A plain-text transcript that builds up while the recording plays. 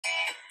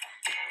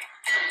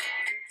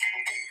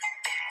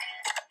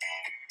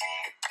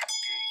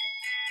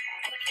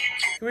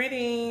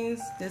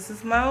Greetings, this is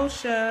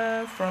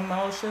Miyoshi from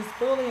Miyoshi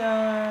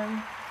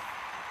Bullion,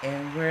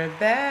 and we're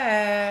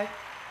back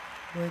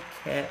with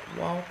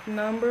Catwalk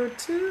number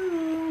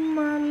 2,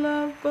 my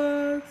love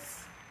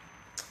bugs.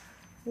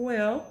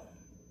 Well,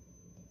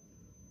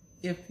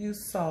 if you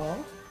saw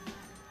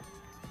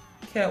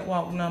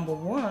Catwalk number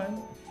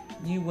 1,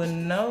 you would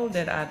know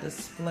that I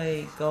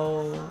displayed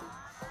gold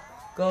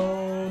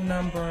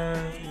number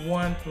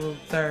 1 through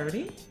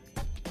 30.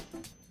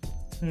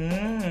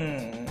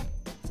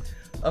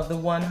 Of the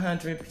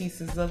 100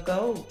 pieces of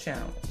gold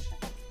challenge.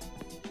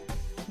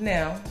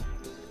 Now,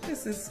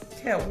 this is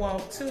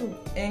Catwalk 2.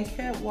 In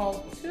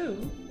Catwalk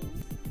 2,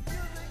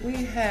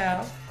 we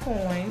have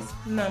coins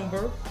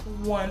number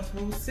 1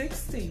 through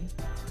 60.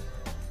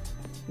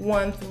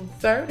 1 through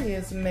 30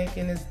 is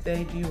making its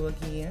debut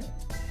again.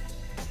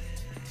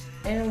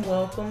 And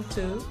welcome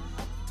to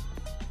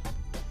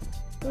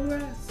the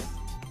rest.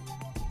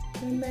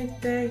 They make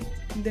their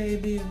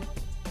debut.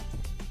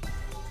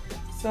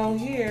 So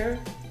here,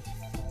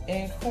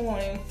 in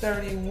coin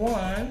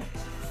 31,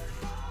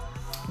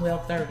 well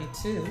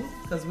 32,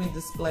 because we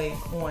displayed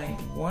coin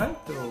 1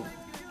 through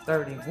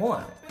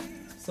 31.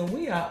 So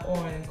we are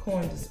on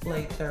coin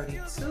display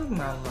 32,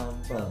 my love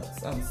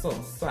bugs. I'm so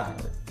sorry.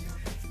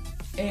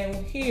 And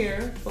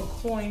here for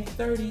coin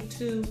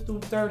 32 through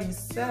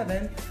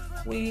 37,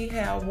 we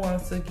have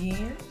once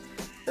again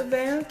the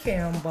Van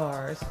Cam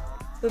bars.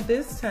 But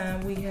this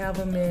time we have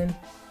them in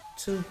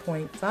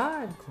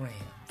 2.5 grams.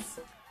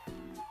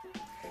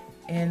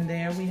 And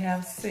there we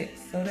have 6.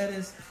 So that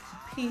is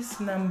piece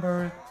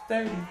number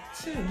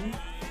 32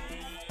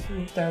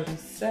 through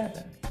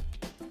 37.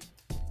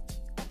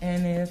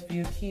 And if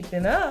you're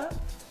keeping up,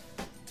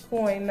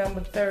 coin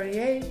number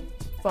 38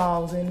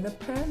 falls in the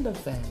Panda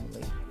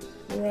family.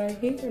 Right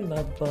here,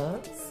 love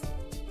bugs.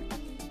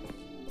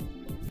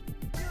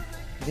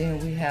 Then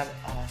we have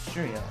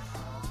Austria.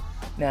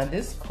 Now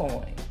this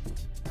coin,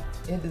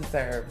 it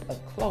deserves a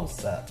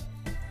close-up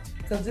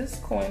because this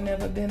coin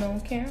never been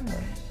on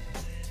camera.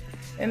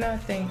 And I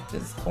think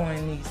this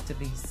coin needs to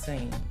be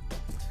seen.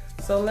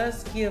 So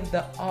let's give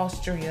the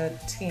Austria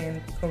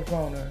 10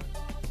 Corona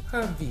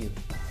her view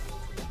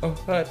of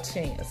her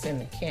chance in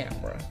the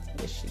camera.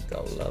 Here she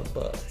go, love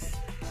bugs.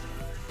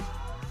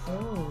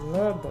 Oh,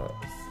 love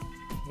bugs.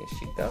 Here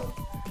she go.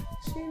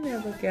 She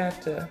never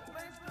got to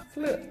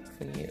flip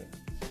for you.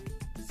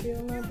 See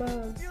her, love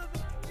bugs?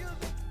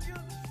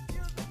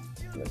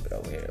 Flip it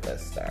over here.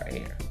 Let's start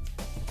here.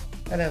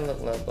 How that look,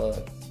 love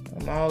bugs?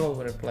 I'm all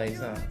over the place,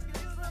 huh?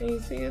 Can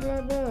you see it,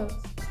 love bugs?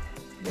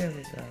 There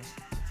we go.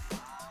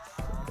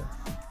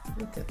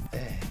 Look at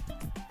that.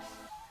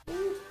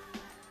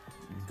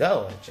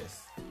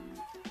 Gorgeous.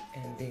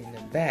 And then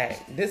the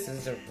back. This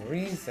is the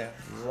reason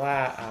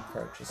why I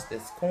purchased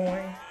this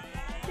coin.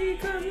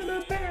 Because of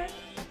the back.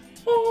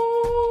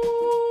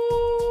 Oh!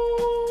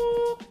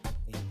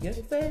 You get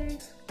a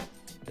face.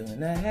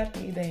 Doing a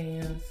happy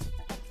dance.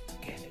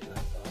 Get it,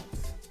 love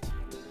bugs.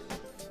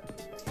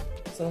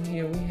 So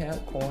here we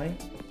have coin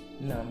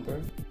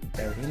number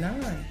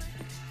 39.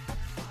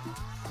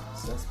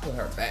 So let's put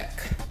her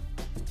back.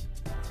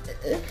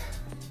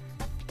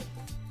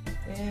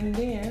 And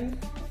then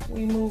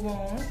we move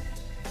on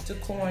to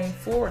coin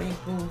 40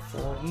 through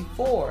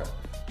 44,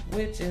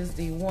 which is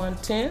the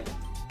 1/10.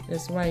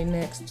 That's right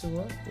next to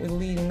her. We're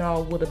leading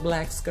off with a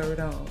black skirt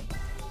on.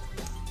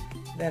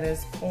 That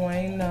is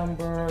coin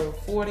number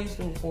 40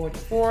 through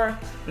 44.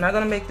 I'm not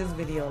gonna make this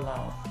video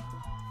long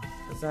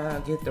because I'll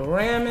get the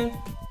rambling,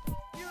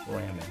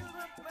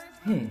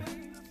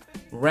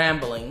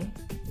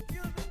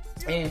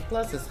 and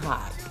plus it's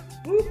hot.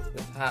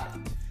 It's hot.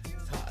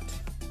 It's hot.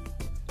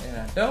 And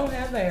I don't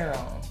have air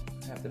on.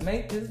 I have to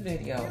make this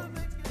video.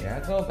 Here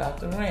I go about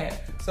the rant.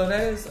 So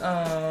that is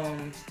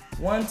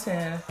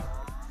 1/10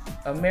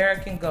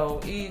 American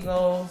Gold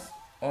Eagles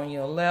on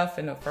your left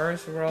in the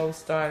first row,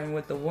 starting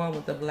with the one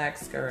with the black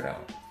skirt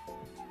on.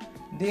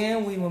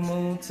 Then we will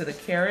move to the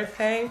carrot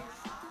pay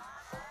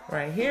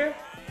right here,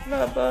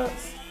 love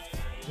bugs.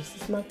 This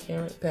is my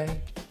carrot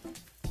pay.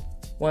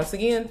 Once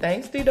again,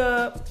 thanks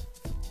D-Dub.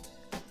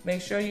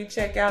 Make sure you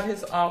check out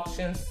his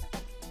auctions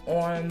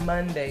on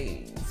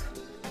Mondays.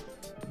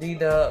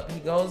 D-Dub,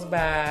 he goes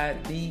by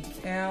the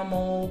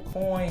Camel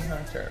Coin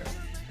Hunter.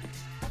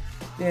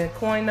 Then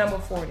coin number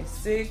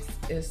 46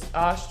 is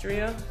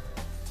Austria.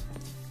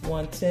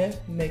 1/10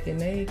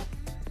 making a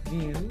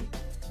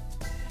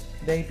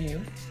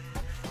debut.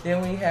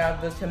 Then we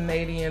have the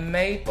Canadian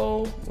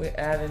Maple. We're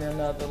adding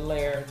another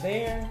layer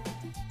there,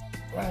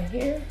 right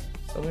here.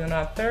 So we're on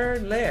our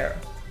 3rd layer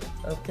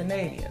of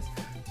Canadians.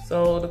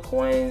 So the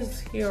coins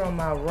here on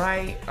my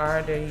right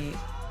are the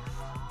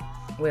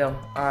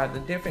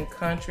different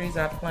countries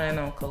I plan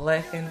on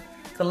collecting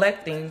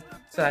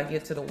till I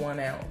get to the 1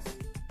 ounce.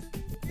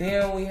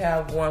 Then we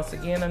have once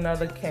again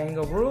another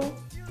kangaroo,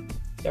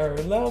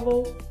 3rd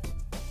level.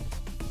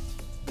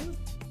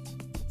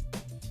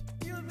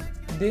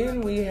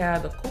 Then we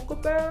have the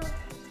kookaburra.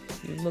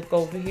 You look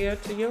over here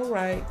to your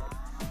right.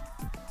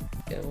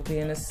 It will be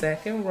in the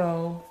 2nd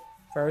row.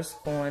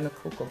 First coin, the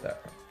kookaburra.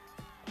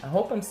 I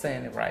hope I'm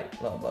saying it right,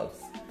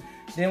 Luvbugs.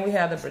 Then we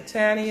have the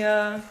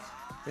Britannia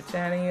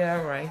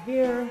right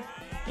here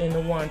in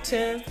the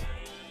 1/10.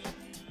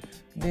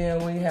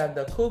 Then we have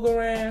the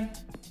Cougaran,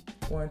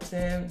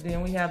 1/10.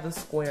 Then we have the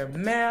square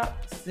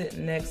map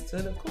sitting next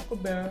to the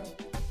Kookaburra.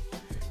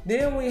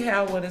 Then we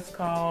have what is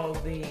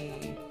called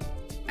the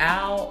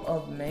Owl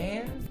of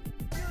Man.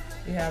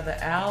 We have the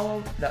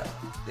owl.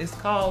 It's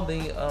called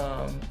the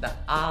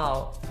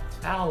Owl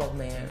of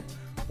Man.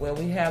 Well,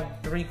 we have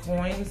 3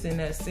 coins in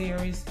that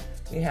series.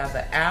 We have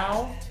the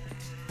owl,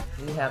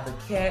 we have the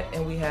cat,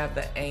 and we have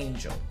the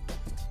angel.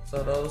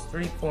 So those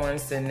 3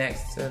 coins sit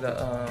next to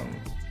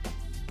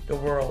the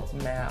world's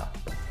map.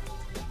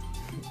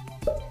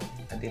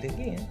 I did it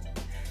again.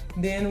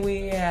 Then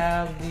we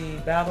have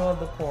the Battle of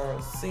the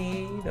Coral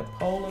Sea, the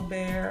Polar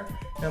Bear,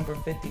 number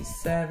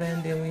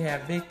 57. Then we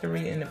have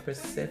Victory in the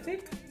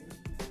Pacific.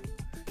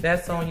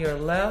 That's on your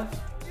left.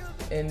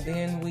 And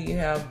then we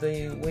have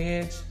the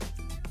Wedge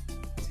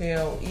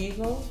Tail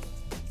Eagle.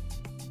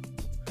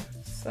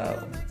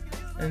 So,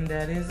 and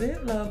that is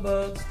it,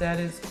 Luvbugs. That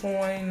is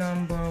coin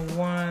number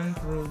 1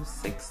 through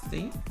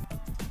 60.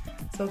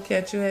 So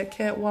catch you at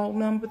catwalk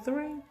number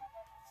 3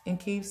 and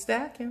keep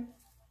stacking.